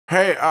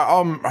Hey,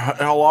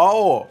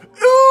 hello?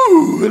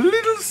 Ooh, a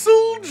little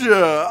soldier.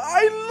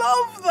 I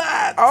love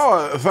that.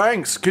 Oh,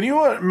 thanks. Can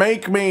you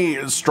make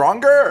me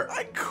stronger?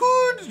 I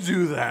could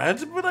do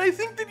that, but I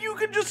think that you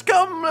could just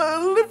come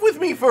live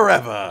with me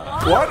forever.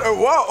 What?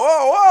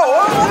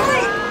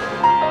 Whoa.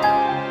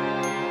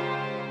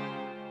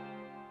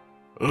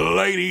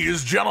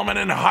 Ladies, gentlemen,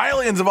 and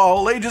Hylians of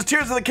all ages,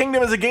 Tears of the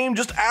Kingdom is a game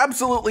just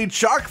absolutely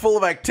chock full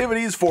of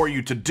activities for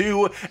you to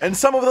do, and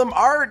some of them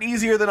aren't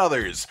easier than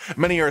others.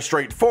 Many are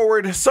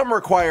straightforward, some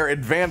require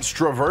advanced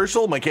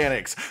traversal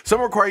mechanics, some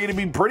require you to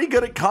be pretty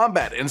good at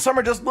combat, and some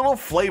are just little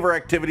flavor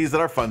activities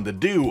that are fun to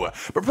do.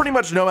 But pretty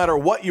much no matter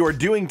what you are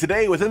doing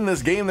today within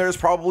this game, there's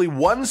probably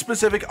one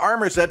specific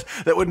armor set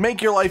that would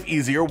make your life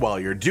easier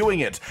while you're doing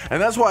it.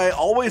 And that's why I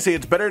always say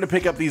it's better to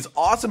pick up these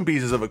awesome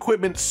pieces of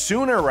equipment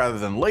sooner rather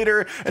than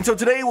later. And so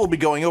today we'll be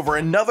going over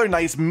another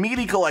nice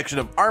meaty collection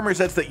of armor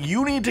sets that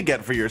you need to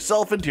get for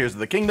yourself in Tears of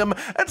the Kingdom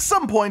at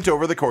some point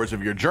over the course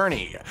of your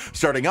journey.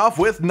 Starting off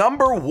with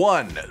number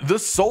 1, the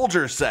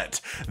Soldier set.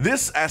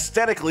 This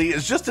aesthetically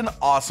is just an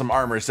awesome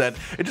armor set.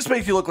 It just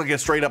makes you look like a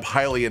straight up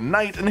Hylian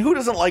knight, and who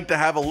doesn't like to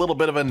have a little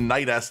bit of a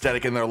knight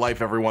aesthetic in their life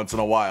every once in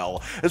a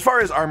while? As far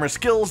as armor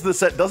skills, this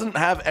set doesn't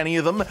have any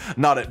of them,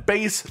 not at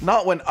base,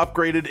 not when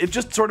upgraded, it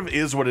just sort of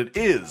is what it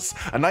is.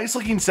 A nice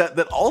looking set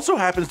that also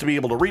happens to be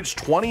able to reach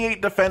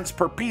 28 defense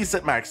per piece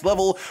at max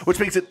level, which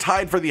makes it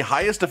tied for the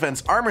highest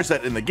defense armor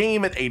set in the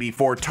game at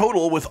 84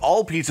 total with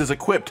all pieces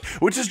equipped,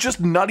 which is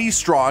just nutty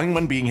strong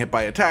when being hit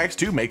by attacks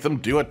to make them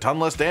do a ton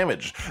less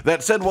damage.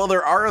 That said, while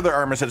there are other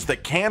armor sets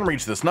that can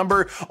reach this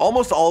number,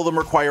 almost all of them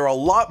require a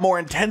lot more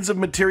intensive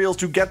materials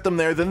to get them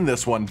there than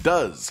this one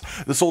does.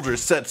 The Soldier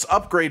set's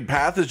upgrade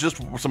path is just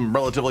some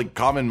relatively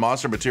common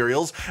monster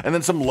materials and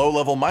then some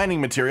low-level mining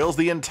materials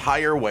the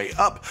entire way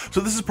up, so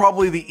this is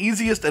probably the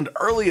easiest and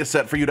earliest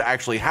set for you to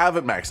actually have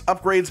at max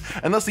upgrades,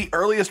 and thus the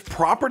earliest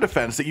proper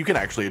defense that you can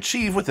actually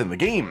achieve within the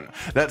game.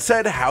 That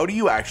said, how do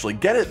you actually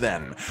get it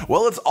then?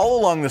 Well, it's all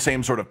along the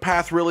same sort of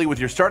path really, with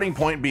your starting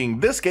point being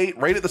this gate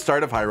right at the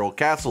start of Hyrule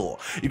Castle.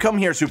 You come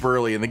here super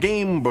early in the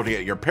game, but you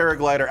get your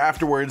paraglider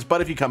afterwards,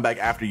 but if you come back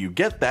after you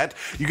get that,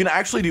 you can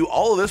actually do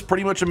all of this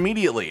pretty much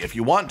immediately if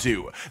you want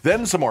to.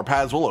 Then some more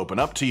paths will open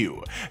up to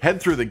you. Head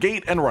through the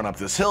gate and run up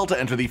this hill to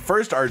enter the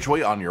first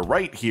archway on your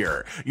right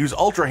here. Use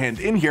Ultra Hand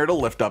in here to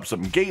lift up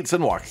some gates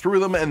and walk through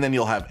them, and then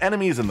you'll have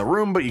enemies in the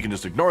room, but you can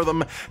just ignore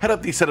them. Head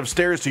up the set of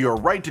stairs to your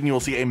right and you will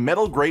see a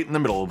metal grate in the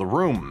middle of the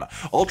room.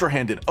 Ultra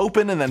Hand it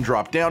open and then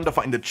drop down to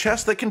find a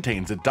chest that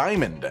contains a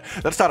diamond.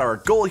 That's not our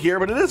goal here,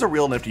 but it is a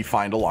real nifty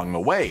find along the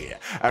way.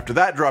 After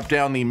that, drop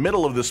down the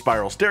middle of this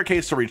spiral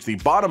staircase to reach the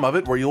bottom of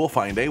it, where you will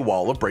find a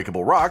wall of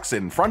breakable rocks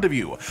in front of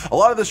you. A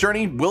lot of this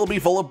journey will be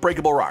full of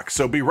breakable rocks,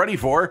 so be ready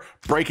for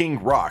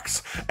breaking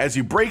rocks. As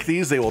you break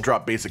these, they will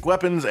drop basic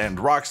weapons and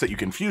rocks that you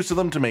can fuse to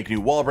them to make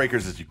new wall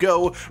breakers as you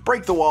go.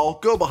 Break the wall,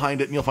 go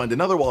behind it, and you'll find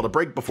another wall to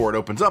break before it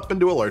opens up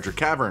into a larger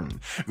cavern.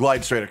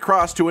 Glide straight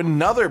across to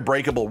another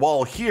breakable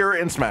wall here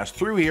and smash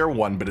through here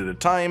one bit at a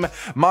time.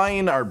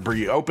 Mine are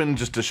open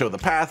just to show the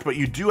path, but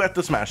you do have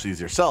to smash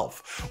these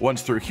yourself.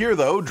 Once through here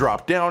though,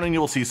 drop down and you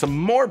will see some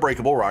more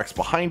breakable rocks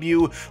behind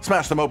you.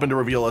 Smash them open to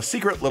reveal a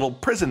secret little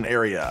prison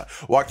area.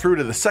 Walk through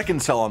to the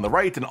second cell on the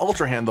right and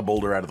Ultra Hand the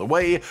boulder out of the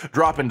way.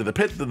 Drop into the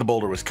pit that the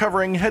boulder was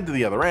covering, head to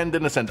the other end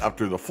and ascend up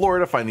through the floor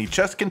to find the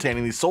chest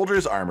containing the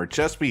soldier's armored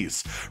chest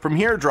piece. From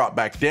here, drop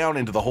back down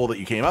into the hole that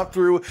you came up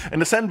through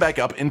and ascend back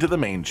up into the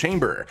main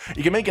chamber.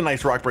 You can make a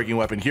nice rock breaking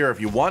weapon here if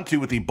you want to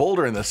with the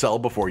boulder in the cell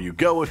before you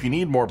go. If you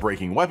need more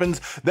breaking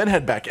weapons, then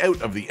head back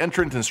out of the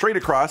entrance and straight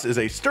across is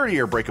a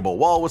sturdier breakable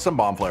wall with some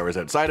bomb flowers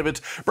outside of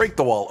it. Break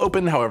the wall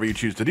open however you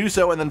choose to do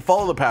so and then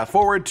follow the path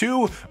forward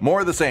to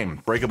more of the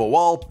same. Breakable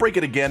wall, break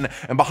it again,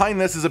 and behind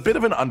this is a bit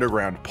of an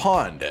underground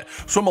pond.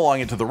 Swim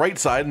along it to the right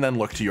side and then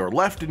look to your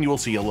left and you will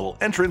see a little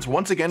entrance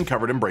once again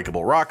covered in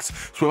breakable rocks.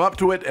 Swim up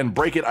to it and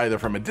break it either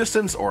from a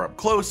distance or up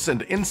close,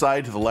 and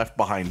inside to the left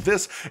behind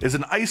this is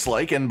an ice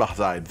lake, and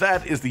beside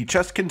that is the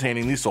chest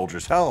containing the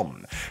soldier's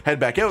helm. Head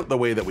back out the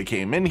way that we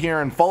came in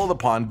here and follow the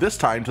pond, this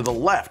time to the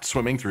left,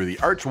 swimming through the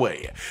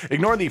archway.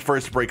 Ignore the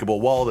first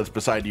breakable wall that's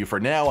beside you for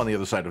now on the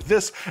other side of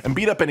this, and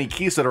beat up any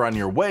keys that are on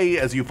your way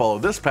as you follow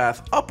this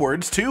path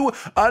upwards to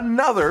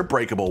another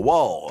breakable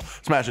wall.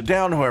 Smash it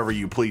down however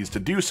you please to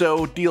do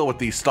so, deal with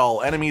the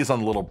stall enemies on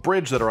the little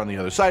bridge that are on the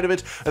other side of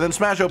it, and then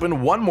smash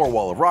open one more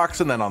wall of rocks,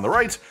 and then on the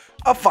right,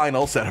 a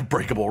final set of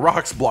breakable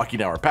rocks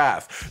blocking our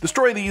path.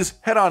 Destroy these,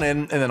 head on in,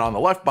 and then on the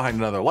left behind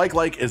another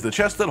like is the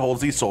chest that holds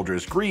the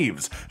soldier's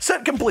greaves.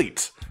 Set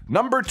complete.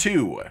 Number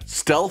 2,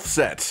 Stealth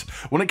Set.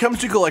 When it comes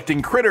to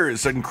collecting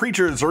critters and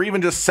creatures or even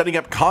just setting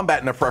up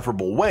combat in a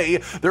preferable way,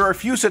 there are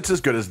few sets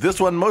as good as this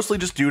one, mostly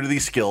just due to the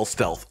skill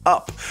Stealth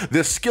Up.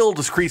 This skill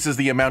decreases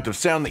the amount of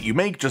sound that you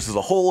make just as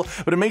a whole,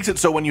 but it makes it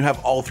so when you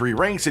have all 3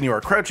 ranks and you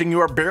are crouching, you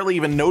are barely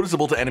even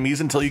noticeable to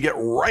enemies until you get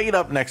right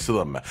up next to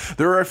them.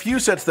 There are a few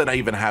sets that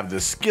even have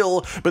this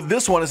skill, but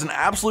this one is an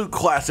absolute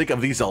classic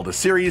of the Zelda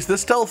series, the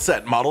Stealth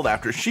Set modeled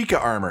after Sheik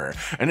armor,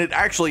 and it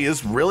actually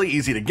is really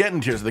easy to get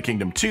in Tears of the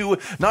Kingdom 2,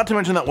 not Not to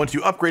mention that once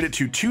you upgrade it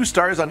to 2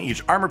 stars on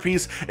each armor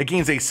piece, it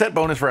gains a set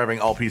bonus for having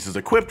all pieces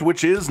equipped,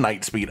 which is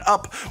Night Speed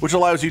Up, which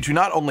allows you to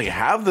not only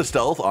have the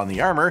stealth on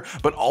the armor,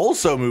 but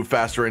also move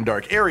faster in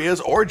dark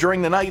areas or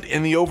during the night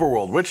in the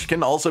overworld, which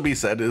can also be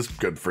said is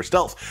good for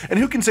stealth. And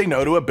who can say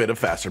no to a bit of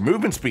faster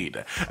movement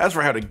speed? As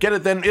for how to get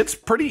it then, it's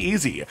pretty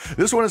easy.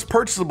 This one is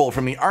purchasable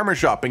from the armor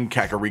shop in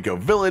Kakariko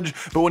Village,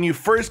 but when you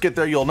first get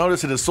there you'll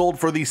notice it is sold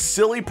for the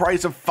silly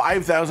price of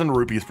 5,000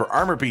 rupees per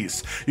armor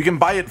piece. You can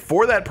buy it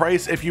for that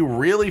price if you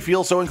really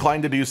feel so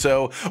inclined to do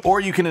so, or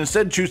you can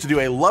instead choose to do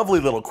a lovely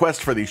little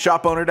quest for the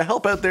shop owner to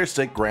help out their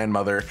sick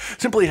grandmother.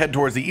 Simply head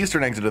towards the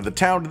eastern exit of the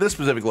town to this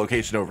specific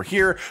location over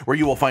here, where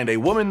you will find a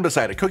woman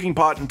beside a cooking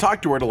pot and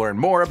talk to her to learn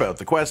more about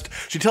the quest.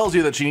 She tells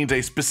you that she needs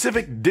a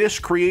specific dish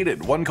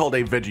created, one called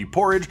a veggie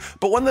porridge,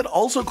 but one that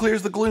also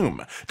clears the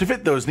gloom. To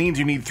fit those needs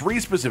you need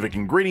 3 specific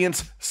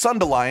ingredients: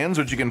 Sundelions,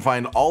 which you can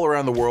find all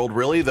around the world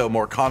really, though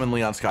more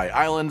commonly on Sky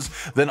Islands,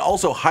 then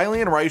also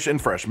Hylian rice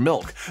and fresh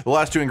milk. The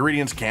last 2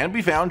 ingredients can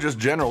be found just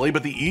generally,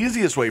 but the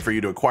easiest way for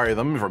you to acquire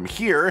them from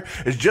here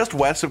is just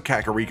west of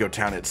Kakariko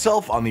town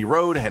itself. On the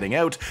road heading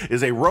out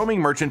is a roaming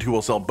merchant who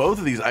will sell both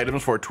of these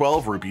items for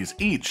 12 rupees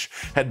each.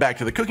 Head back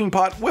to the cooking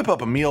pot, whip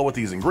up a meal with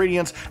these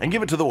ingredients, and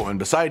give it to the woman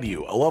beside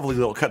you. A lovely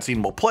little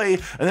cutscene will play,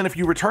 and then if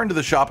you return to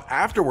the shop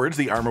afterwards,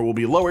 the armor will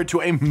be lowered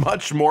to a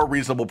much more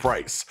reasonable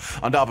price.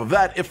 On top of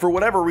that, if for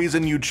whatever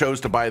reason you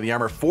chose to buy the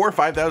armor for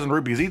 5,000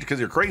 rupees each because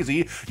you're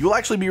crazy, you will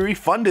actually be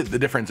refunded the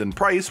difference in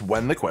price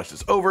when the quest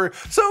is over,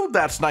 so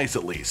that's nice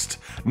at least.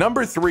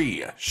 Number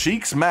 3,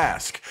 Sheik's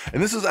Mask.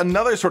 And this is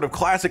another sort of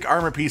classic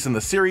armor piece in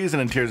the series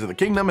and in Tears of the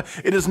Kingdom.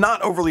 It is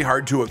not overly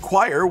hard to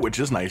acquire, which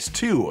is nice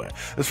too.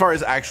 As far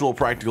as actual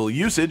practical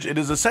usage, it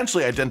is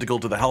essentially identical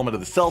to the helmet of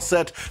the stealth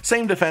set,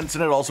 same defense,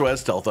 and it also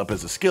has stealth up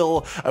as a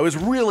skill. I was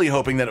really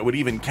hoping that it would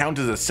even count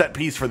as a set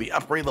piece for the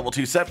upgrade level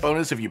 2 set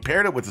bonus if you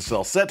paired it with the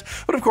stealth set,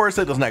 but of course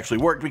that doesn't actually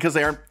work because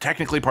they aren't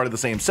technically part of the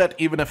same set,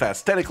 even if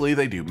aesthetically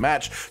they do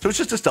match, so it's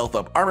just a stealth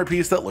up armor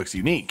piece that looks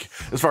unique.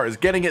 As far as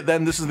getting it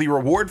then, this is the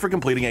reward for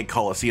completing a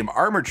Colosseum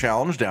armor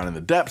challenge down in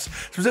the depths,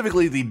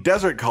 specifically the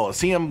Desert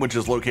Colosseum, which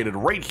is located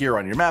right here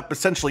on your map,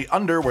 essentially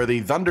under where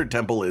the Thunder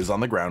Temple is on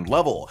the ground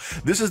level.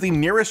 This is the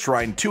nearest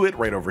shrine to it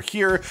right over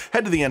here.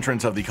 Head to the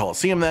entrance of the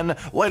Colosseum then,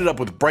 light it up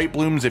with bright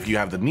blooms if you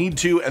have the need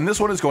to, and this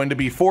one is going to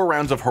be 4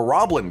 rounds of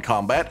Hyrule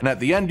combat, and at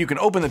the end you can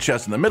open the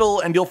chest in the middle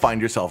and you'll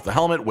find yourself the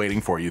helmet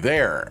waiting for you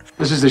there.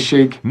 This is the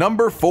Sheik.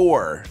 Number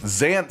 4,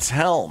 Zant's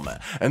Helm.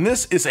 And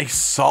this is a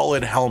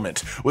solid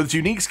helmet, with its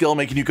unique skill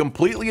making you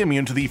completely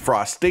immune to the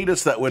frost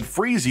status that would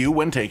freeze you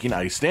when taking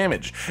ice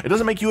damage. It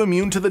doesn't make you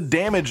immune to the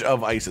damage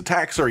of ice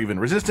attacks or even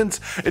resistance,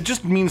 it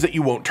just means that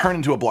you won't turn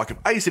into a block of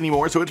ice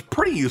anymore, so it's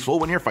pretty useful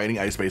when you're fighting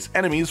ice-based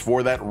enemies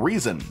for that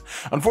reason.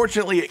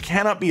 Unfortunately, it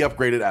cannot be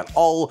upgraded at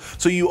all,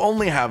 so you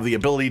only have the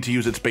ability to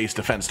use its base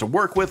defense to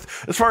work with.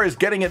 As far as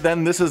getting it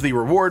then, this is the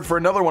reward for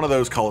another one of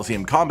those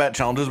Colosseum combat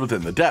challenges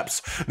within the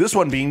depths, this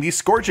one being the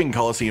Scorching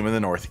Colosseum in the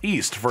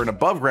northeast. For an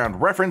above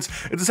ground reference,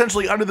 it's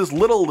essentially under this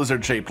little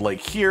lizard-shaped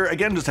lake here.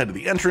 Again, just head to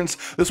the entrance.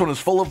 This one is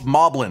full of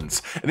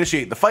moblins.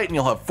 Initiate the fight and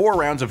you'll have 4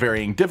 rounds of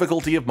varying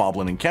difficulty of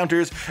moblin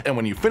encounters, and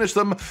when you finish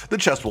them, the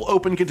chest will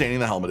open containing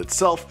the helmet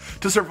itself.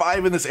 To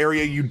survive in this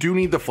area, you do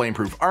need the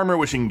flameproof armor,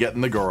 which you can get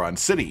in the Goron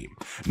City.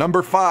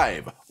 Number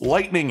 5,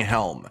 Lightning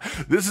Helm.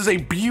 This is a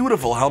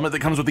beautiful helmet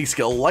that comes with the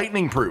skill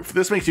Lightning Proof.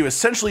 This makes you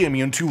essentially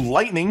immune to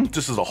lightning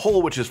just as a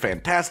whole, which is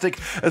fantastic,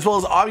 as well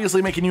as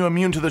obviously making you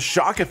immune to the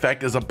shock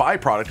effect as a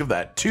byproduct of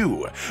that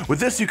too. With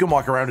this you can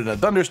walk around in a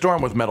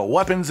thunderstorm with metal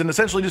weapons and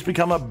essentially just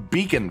become a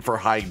beacon for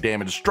high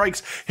damage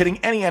strikes, hitting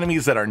any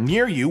enemies that are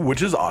near you,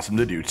 which is awesome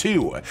to do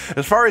too.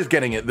 As far as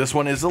getting it, this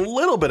one is a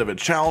little bit of a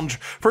challenge.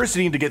 First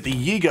you need to get the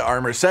Yiga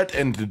armor set,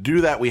 and to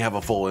do that we have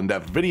a full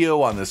in-depth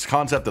video on this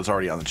concept that's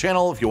already on the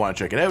channel if you want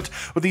to check it out.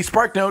 But the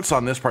spark notes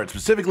on this part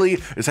specifically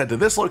is head to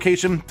this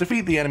location,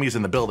 defeat the enemies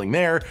in the building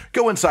there,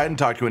 go inside and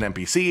talk to an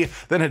NPC,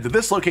 then head to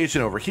this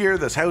location over here,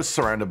 this house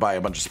surrounded by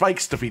a bunch of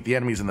spikes, defeat the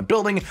enemies in the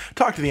building,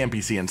 talk to the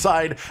NPC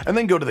inside, and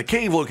then go to the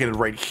cave located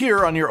right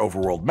here on your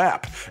overworld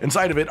map.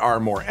 Inside of it are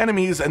more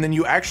enemies, and then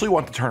you actually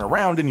want to turn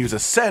around and use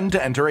Ascend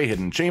to enter a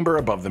hidden chamber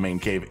above the main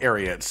cave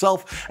area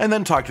itself, and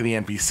then talk to the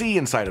NPC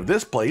inside of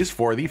this place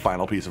for the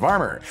final piece of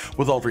armor.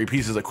 With all 3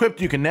 pieces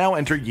equipped, you can now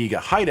enter Yiga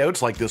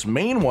hideouts like this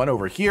main one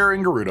over here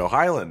in Gerudo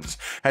Highlands.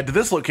 Head to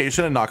this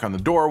location and knock on the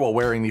door while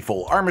wearing the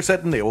full armor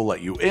set and they will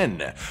let you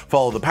in.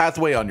 Follow the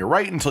pathway on your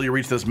right until you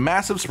reach this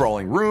massive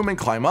sprawling room and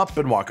climb up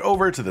and walk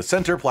over to the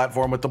center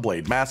platform with the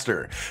Blade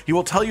Master. He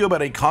will tell you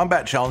about a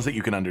combat challenge that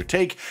you can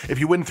undertake. If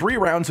you win 3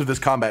 rounds of this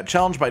combat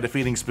challenge by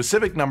defeating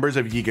specific numbers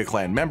of Yiga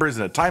clan members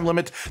in a time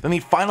limit, then the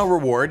final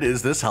reward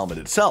is this helmet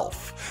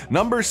itself.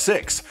 Number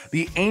 6,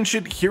 the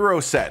Ancient Hero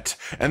Set.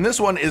 And this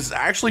one is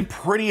actually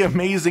pretty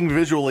amazing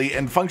visually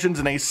and functions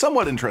in a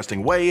somewhat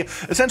interesting way.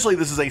 Essentially,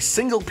 this is a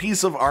single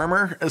piece of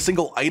armor, a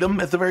single item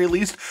at the very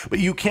least, but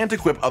you can't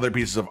equip other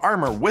pieces of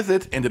armor with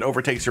it, and it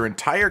overtakes your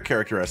entire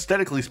character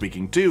aesthetically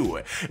speaking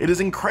too. It is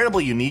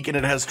incredibly unique, and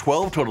it has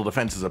 12 total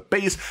defense as a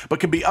base, but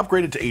can be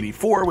upgraded to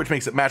 84, which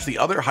makes it match the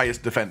other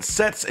highest defense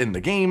sets in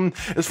the game.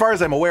 As far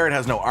as I'm aware, it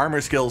has no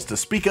armor skills to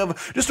speak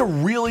of, just a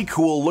really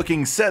cool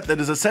looking set that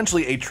is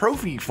essentially a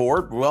trophy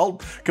for,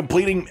 well,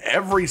 completing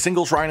every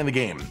single shrine in the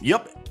game.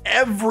 Yep,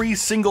 every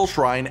single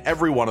shrine,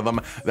 every one of them.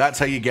 That's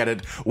how you get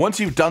it. Once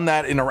you've done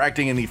that,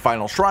 interacting in the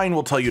final shrine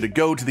will tell you to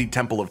go to the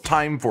Temple of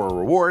Time for a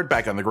reward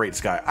back on the Great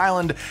Sky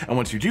Island, and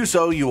once you do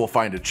so, you will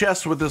find a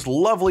chest with this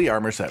lovely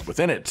armor set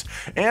within it.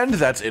 And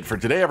that's it for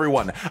today,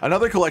 everyone.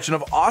 Another collection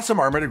of awesome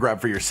armor to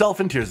grab for yourself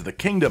in Tears of the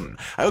Kingdom.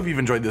 I hope you've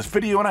enjoyed this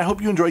video, and I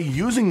hope you enjoy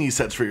using these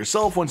sets for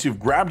yourself once you've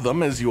grabbed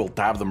them, as you will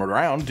have them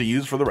around to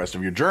use for the rest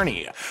of your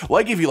journey.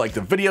 Like if you liked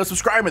the video,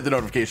 subscribe, hit the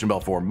notification bell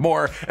for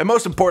more, and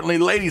most importantly,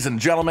 ladies and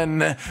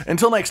gentlemen,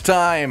 until next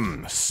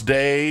time,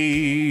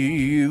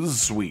 stay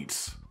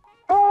sweet.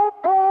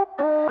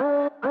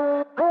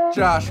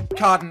 Josh,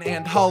 Cotton,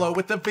 and Hollow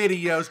with the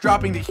videos,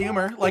 dropping the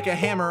humor like a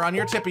hammer on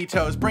your tippy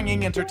toes,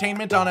 bringing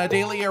entertainment on a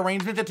daily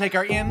arrangement to take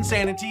our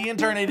insanity and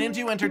turn it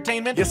into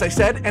entertainment. Yes, I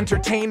said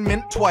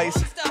entertainment twice,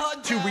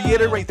 to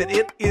reiterate that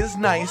it is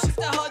nice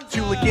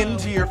to look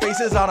into your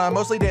faces on a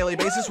mostly daily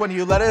basis when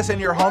you let us in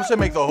your homes to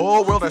make the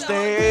whole world a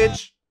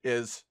stage.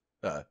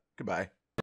 Goodbye.